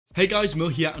Hey guys, Merl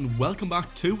here and welcome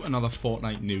back to another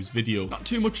Fortnite news video. Not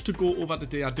too much to go over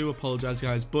today, I do apologise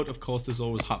guys, but of course this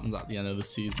always happens at the end of the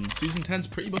season. Season 10's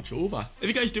pretty much over. If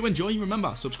you guys do enjoy,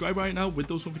 remember, subscribe right now with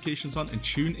those notifications on and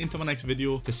tune into my next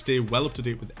video to stay well up to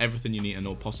date with everything you need to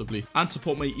know possibly. And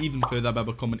support me even further by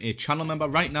becoming a channel member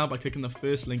right now by clicking the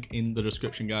first link in the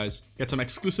description guys. Get some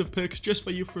exclusive perks just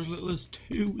for you for as little as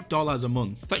 $2 a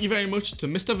month. Thank you very much to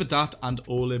Mr. Vidat and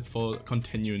Olive for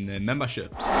continuing their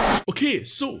memberships. Okay,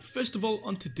 so first of all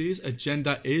on today's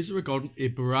agenda is regarding a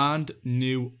brand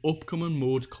new upcoming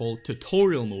mode called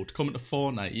Tutorial Mode coming to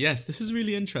Fortnite. Yes, this is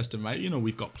really interesting, right? You know,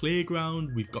 we've got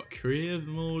Playground, we've got Creative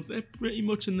Mode, they're pretty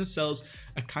much in themselves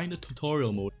a kind of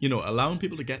tutorial mode, you know, allowing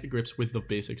people to get to grips with the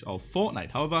basics of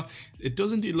Fortnite. However, it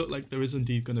does indeed look like there is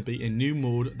indeed going to be a new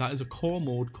mode that is a core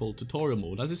mode called Tutorial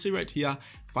Mode. As you see right here,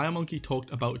 Firemonkey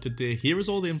talked about it today. Here is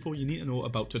all the info you need to know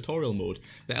about Tutorial Mode.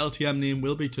 The LTM name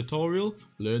will be Tutorial,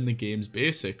 learn the game's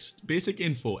basics. Basic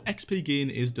info, XP gain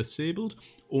is disabled,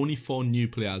 only for new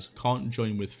players, can't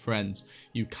join with friends.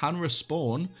 You can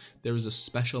respawn, there is a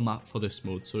special map for this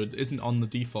mode, so it isn't on the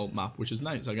default map, which is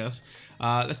nice I guess.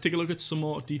 Let's take a look at some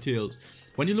more details.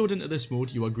 When you load into this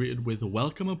mode, you are greeted with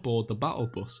welcome aboard the battle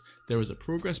bus. There is a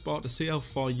progress bar to see how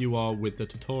far you are with the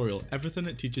tutorial. Everything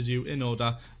it teaches you in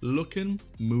order: looking,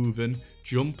 moving,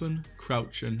 jumping,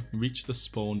 crouching, reach the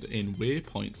spawned in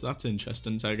waypoints. That's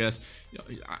interesting. So I guess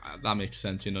that makes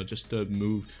sense, you know, just to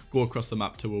move, go across the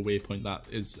map to a waypoint that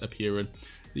is appearing.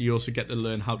 You also get to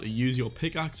learn how to use your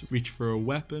pickaxe, reach for a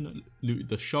weapon, loot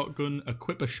the shotgun,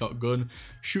 equip a shotgun,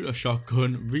 shoot a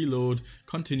shotgun, reload,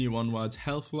 continue onwards,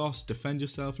 health loss, defend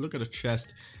yourself, look at a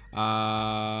chest,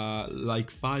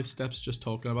 like 5 steps just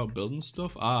talking about building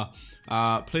stuff.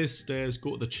 Place stairs,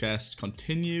 go to the chest,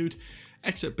 continued,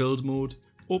 exit build mode,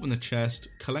 open the chest,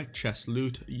 collect chest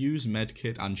loot, use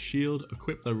medkit and shield,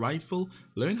 equip the rifle,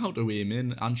 learn how to aim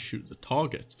in and shoot the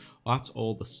targets. That's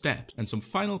all the steps. And some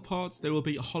final parts, there will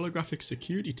be a holographic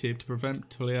security tape to prevent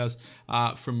players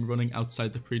from running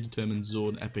outside the predetermined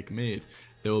zone Epic made.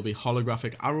 There will be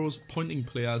holographic arrows pointing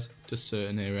players to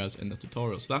certain areas in the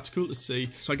tutorial. So that's cool to see.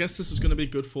 So I guess this is going to be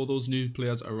good for those new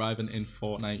players arriving in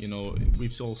Fortnite. You know,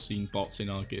 we've all seen bots in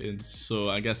our games, so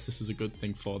I guess this is a good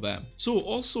thing for them. So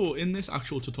also in this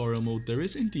actual tutorial mode, there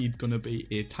is indeed going to be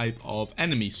a type of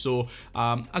enemy. So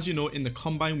as you know, in the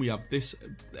Combine, we have this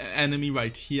enemy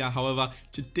right here. However,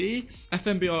 today,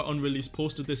 FNBR Unreleased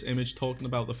posted this image talking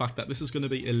about the fact that this is going to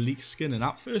be a leaked skin. And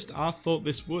at first, I thought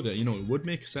this would, you know, it would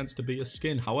make sense to be a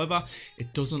skin. However,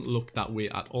 it doesn't look that way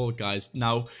at all guys.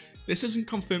 Now this isn't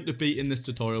confirmed to be in this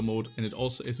tutorial mode, and it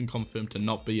also isn't confirmed to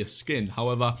not be a skin.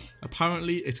 However,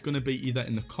 apparently it's going to be either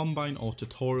in the Combine or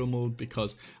tutorial mode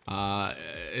because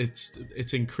it's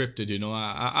encrypted, you know.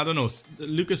 I don't know,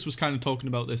 Lucas was kind of talking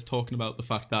about the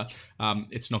fact that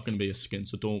it's not going to be a skin,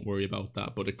 so don't worry about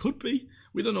that, but it could be,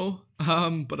 we don't know,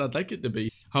 but I'd like it to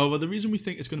be. However, the reason we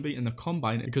think it's going to be in the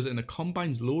Combine is because in the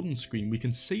Combine's loading screen we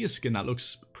can see a skin that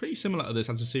looks pretty similar to this,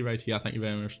 as you see right here. Thank you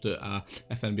very much to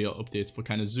FNBR Updates for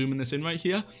kind of zooming this in right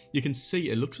here. You can see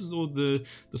it looks as though the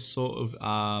sort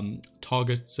of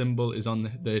target symbol is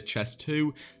on the chest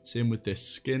too. Same with this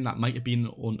skin. That might have been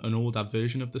an older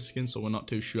version of the skin, so we're not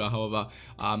too sure. However,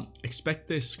 expect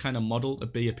this kind of model to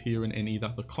be appearing in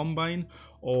either the Combine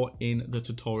or in the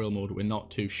tutorial mode. We're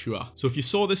not too sure. So if you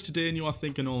saw this today and you are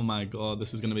thinking, oh my god,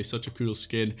 this is going to be such a cool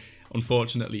skin,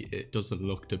 unfortunately it doesn't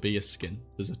look to be a skin.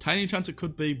 There's a tiny chance it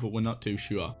could be, but we're not too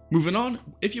sure. Moving on,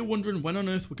 if you're wondering when on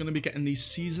earth we're going to be getting these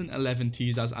season 11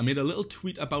 teasers, I made a little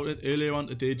tweet about it earlier on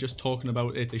today, just talking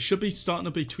about it. They should be starting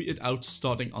to be tweeted out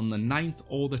starting on the 9th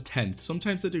or the 10th.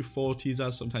 Sometimes they do 4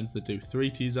 teasers, sometimes they do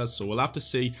 3 teasers, so we'll have to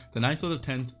see. The 9th or the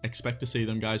 10th, expect to see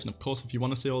them guys. And of course, if you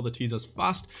want to see all the teasers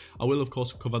fast, I will of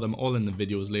course cover them all in the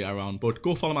videos later on, but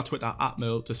go follow my Twitter at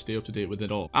Merl to stay up to date with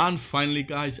it all. And finally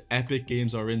guys, Epic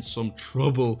Games are in some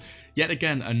trouble. Yet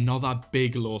again, another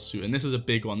big lawsuit, and this is a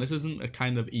big one. This isn't a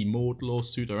kind of emote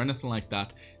lawsuit or anything like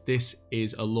that. This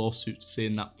is a lawsuit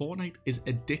saying that Fortnite is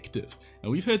addictive.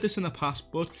 And we've heard this in the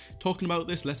past, but talking about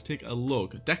this, let's take a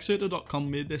look. Dexerto.com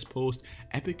made this post: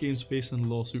 Epic Games facing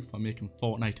lawsuit for making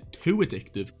Fortnite too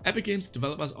addictive. Epic Games,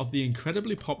 developers of the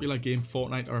incredibly popular game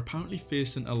Fortnite, are apparently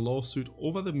facing a lawsuit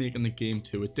over the making the game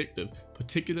too addictive,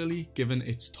 particularly given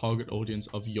its target audience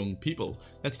of young people.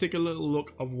 Let's take a little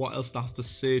look of what else that has to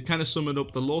say. Kind of sum it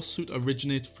up, the lawsuit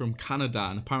originates from Canada,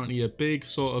 and apparently a big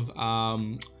sort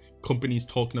of companies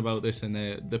talking about this, and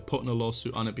they're putting a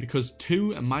lawsuit on it because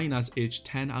 2 minors aged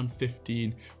 10 and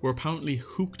 15 were apparently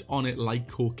hooked on it like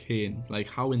cocaine. Like,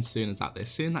 how insane is that? They're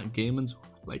saying that gaming's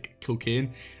like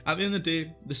cocaine. At the end of the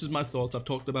day, this is my thoughts. I've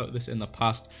talked about this in the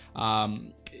past.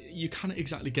 you can't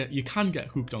exactly you can get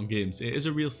hooked on games. It is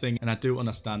a real thing, and I do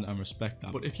understand and respect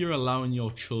that. But if you're allowing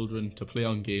your children to play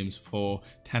on games for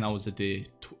 10 hours a day,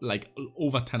 like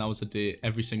over 10 hours a day,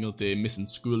 every single day, missing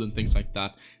school and things like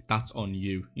that, that's on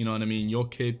you. You know what I mean? Your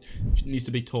kid needs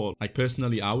to be taught. Like,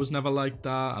 personally, I was never like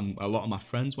that, and a lot of my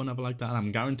friends were never like that, and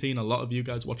I'm guaranteeing a lot of you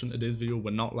guys watching today's video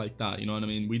were not like that. You know what I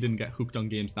mean? We didn't get hooked on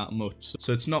games that much.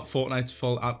 So it's not Fortnite's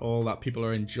fault at all that people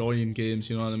are enjoying games,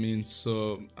 you know what I mean?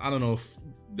 So I don't know if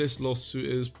this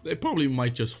lawsuit it probably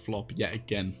might just flop yet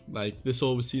again. Like, this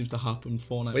always seems to happen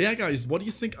for Fortnite. But yeah, guys, what do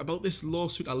you think about this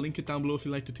lawsuit? I'll link it down below if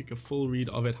you'd like to take a full read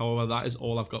of it. However, that is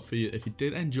all I've got for you. If you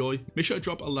did enjoy, make sure to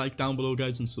drop a like down below,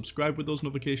 guys, and subscribe with those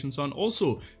notifications on.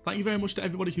 Also, thank you very much to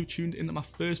everybody who tuned into my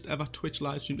first ever Twitch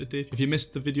live stream today. If you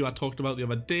missed the video I talked about the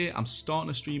other day, I'm starting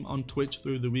to stream on Twitch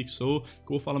through the week, so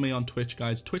go follow me on Twitch,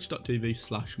 guys.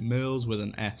 twitch.tv/Merls with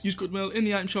an S. Use code Merl in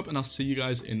the item shop, and I'll see you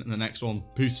guys in the next one.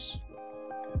 Peace.